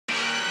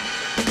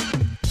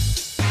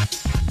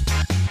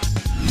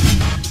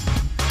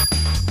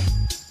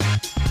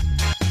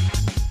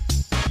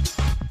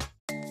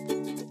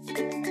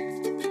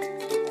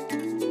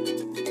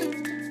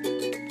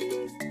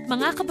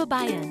Mga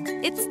kababayan,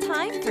 it's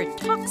time for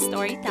Talk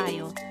Story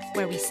Tayo,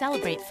 where we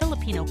celebrate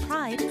Filipino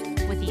pride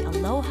with the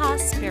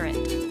Aloha spirit.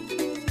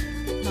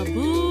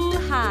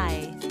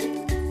 Mabuhay!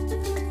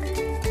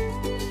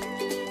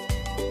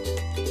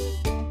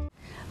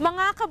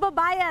 Mga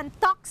kababayan,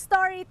 Talk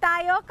Story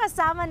tayo.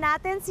 Kasama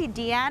natin si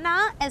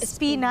Deanna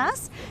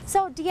Espinas.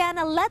 So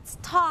Deanna, let's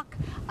talk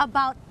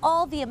about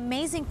all the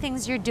amazing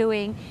things you're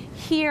doing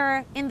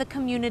here in the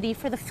community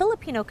for the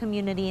Filipino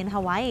community in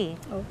Hawaii.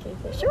 Okay,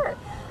 sure.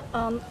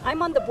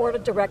 I'm on the board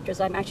of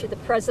directors. I'm actually the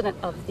president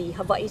of the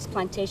Hawaii's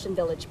Plantation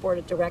Village Board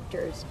of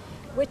Directors,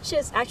 which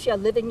is actually a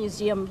living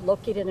museum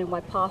located in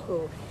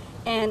Waipahu.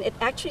 And it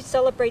actually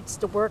celebrates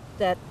the work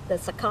that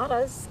the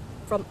Sakatas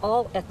from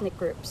all ethnic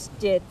groups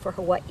did for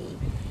Hawaii.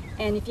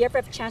 And if you ever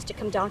have a chance to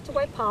come down to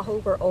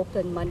Waipahu, we're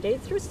open Monday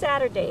through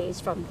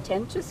Saturdays from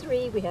 10 to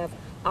 3. We have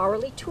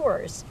hourly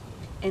tours.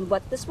 And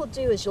what this will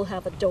do is you'll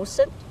have a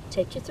docent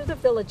take you through the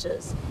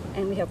villages,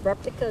 and we have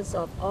replicas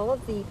of all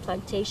of the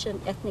plantation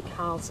ethnic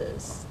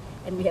houses,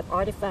 and we have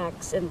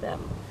artifacts in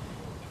them.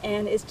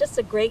 And it's just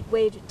a great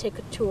way to take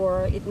a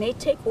tour. It may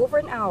take over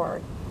an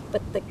hour,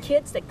 but the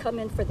kids that come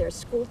in for their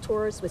school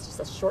tours, which is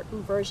a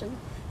shortened version,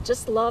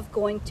 just love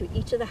going to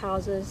each of the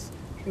houses,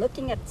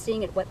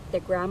 seeing at what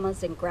their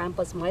grandmas and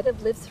grandpas might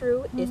have lived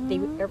through if they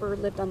ever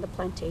lived on the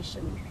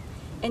plantation.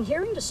 And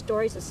hearing the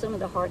stories of some of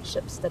the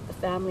hardships that the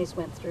families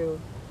went through,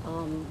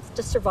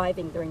 just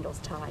surviving during those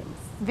times.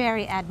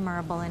 Very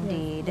admirable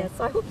indeed. Yes,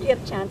 I hope you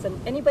get a chance.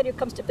 And anybody who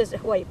comes to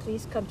visit Hawaii,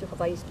 please come to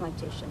Hawaii's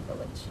Plantation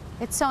Village.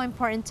 It's so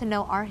important to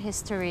know our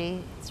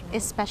history,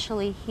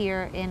 especially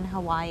here in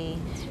Hawaii.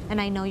 And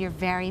I know you're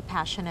very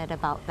passionate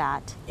about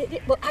that.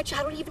 Well, actually,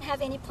 I don't even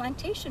have any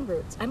plantation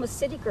roots. I'm a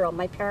city girl.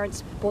 My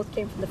parents both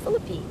came from the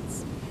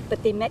Philippines,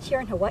 but they met here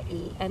in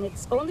Hawaii. And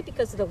it's only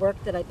because of the work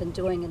that I've been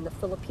doing in the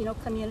Filipino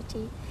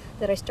community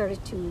that I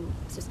started to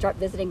start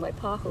visiting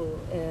Waipahu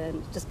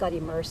and just got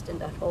immersed in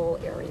that whole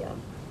area.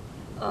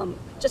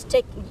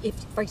 If,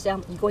 for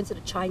example, you go into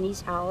the Chinese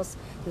house,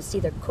 you'll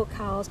see their cook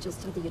house, you'll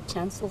see the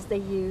utensils they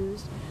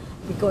use.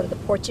 We go to the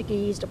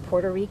Portuguese, the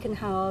Puerto Rican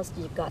house,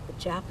 you've got the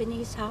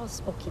Japanese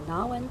house,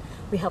 Okinawan.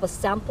 We have a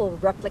sample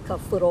replica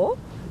furo,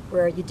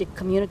 where you did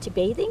community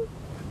bathing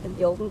in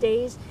the olden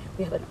days.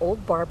 We have an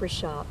old barber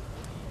shop.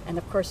 And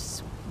of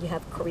course, you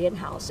have Korean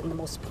house, and the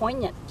most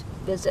poignant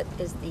visit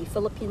is the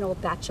Filipino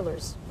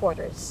bachelor's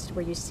quarters,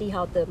 where you see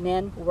how the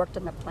men who worked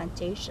on the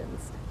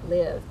plantations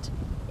lived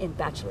in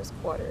bachelor's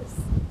quarters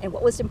and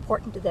what was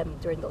important to them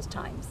during those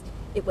times.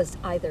 It was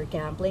either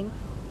gambling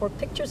or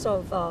pictures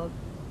of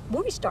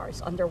movie stars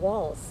on their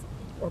walls,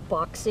 or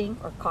boxing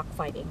or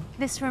cockfighting.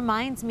 This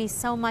reminds me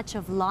so much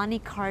of Lonnie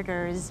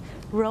Carter's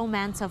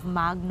Romance of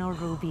Magno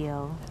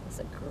Rubio. That was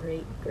a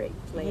great, great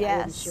play.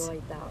 Yes. I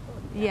enjoyed that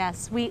one.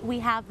 Yes, we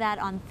have that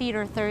on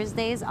Theater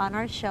Thursdays on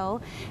our show,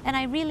 and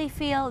I really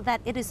feel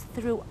that it is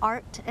through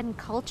art and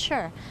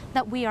culture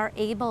that we are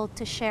able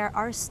to share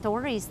our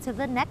stories to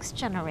the next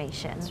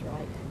generation. That's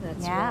right,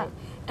 that's right.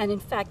 And in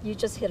fact, you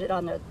just hit it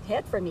on the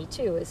head for me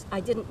too, is I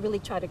didn't really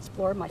try to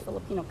explore my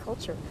Filipino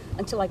culture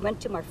until I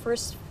went to my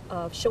first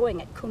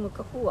showing at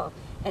Kumukahua,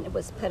 and it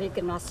was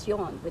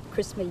Peregrinacion with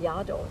Chris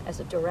Millado as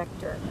a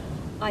director.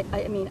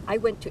 I mean, I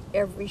went to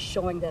every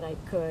showing that I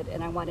could,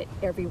 and I wanted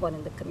everyone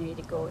in the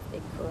community to go if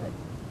they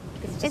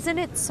could. Isn't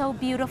it so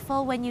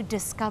beautiful when you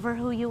discover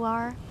who you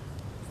are?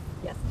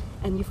 Yes,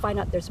 and you find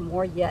out there's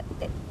more yet,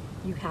 that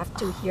you have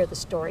to hear the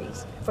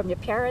stories from your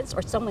parents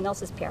or someone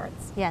else's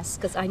parents. Yes.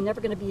 Because I'm never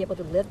going to be able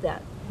to live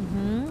that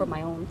for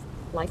my own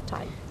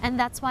lifetime. And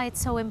that's why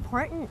it's so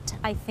important,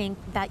 I think,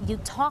 that you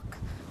talk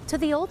to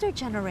the older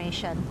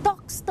generation.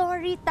 Talk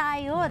story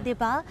tayo, di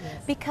ba?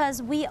 Yes.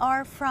 Because we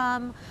are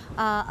from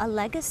a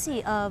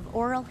legacy of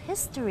oral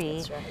history.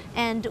 That's right.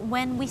 And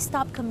when we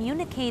stop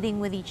communicating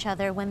with each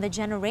other, when the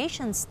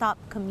generations stop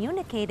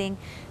communicating,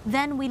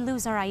 then we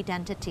lose our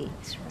identity.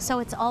 That's right. So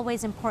it's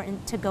always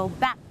important to go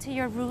back to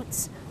your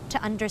roots,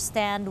 to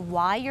understand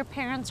why your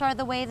parents are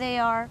the way they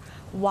are,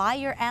 why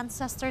your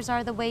ancestors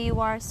are the way you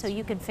are, so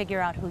you can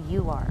figure out who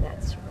you are.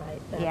 That's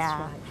right, that's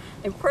Yeah. right.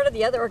 And part of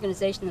the other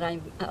organization that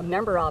I'm a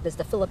member of is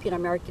the Filipino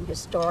American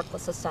Historical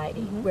Society,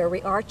 where we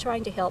are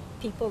trying to help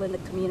people in the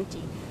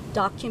community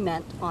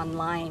document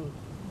online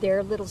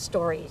their little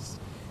stories.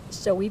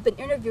 So we've been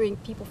interviewing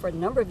people for a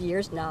number of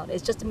years now.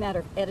 It's just a matter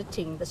of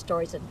editing the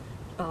stories and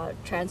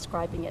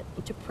transcribing it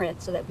into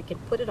print so that we can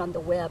put it on the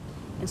web,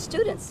 and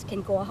students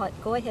can go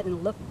ahead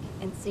and look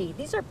and see.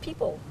 These are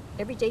people,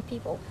 everyday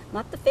people,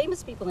 not the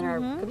famous people in our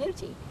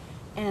community.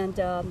 And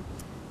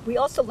we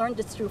also learned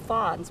this through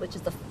FANS, which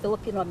is the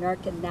Filipino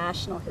American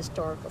National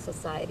Historical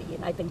Society,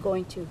 and I've been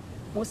going to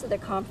most of their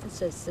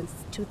conferences since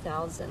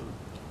 2000.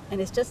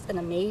 And it's just an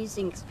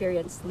amazing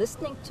experience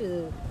listening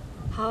to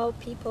how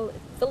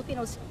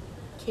Filipinos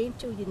came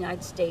to the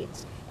United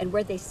States and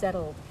where they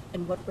settled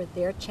and what were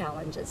their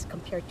challenges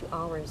compared to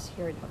ours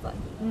here in Hawaii.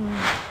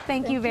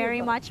 Thank you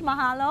very much,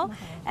 Mahalo.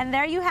 And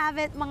there you have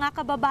it, mga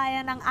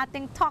kababayan, ang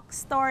ating Talk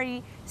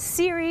Story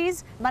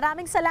series.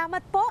 Maraming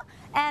salamat po.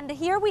 And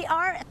here we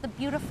are at the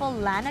beautiful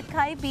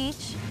Lanakay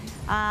Beach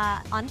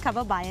on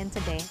Kababayan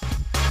Today.